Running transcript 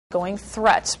Going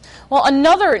threat. Well,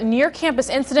 another near-campus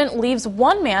incident leaves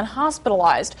one man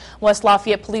hospitalized. West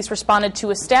Lafayette police responded to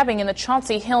a stabbing in the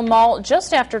Chauncey Hill Mall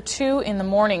just after 2 in the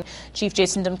morning. Chief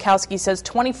Jason Demkowski says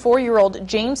 24-year-old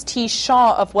James T.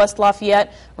 Shaw of West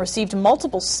Lafayette received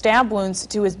multiple stab wounds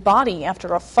to his body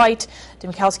after a fight.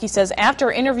 Demkowski says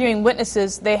after interviewing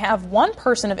witnesses, they have one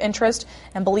person of interest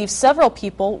and believe several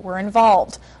people were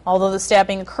involved. Although the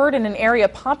stabbing occurred in an area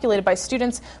populated by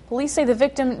students, police say the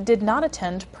victim did not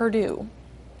attend Purdue.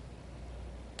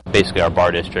 Basically our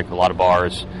bar district, a lot of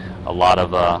bars, a lot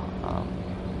of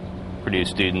Purdue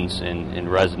students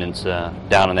and residents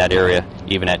down in that area.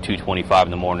 Even at 2:25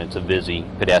 in the morning, it's a busy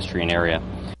pedestrian area.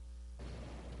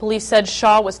 Police said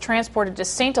Shaw was transported to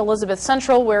St. Elizabeth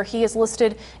Central, where he is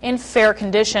listed in fair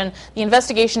condition. The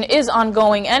investigation is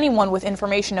ongoing. Anyone with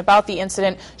information about the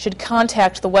incident should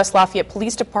contact the West Lafayette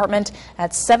Police Department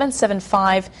at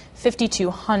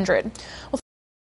 775-5200. Well,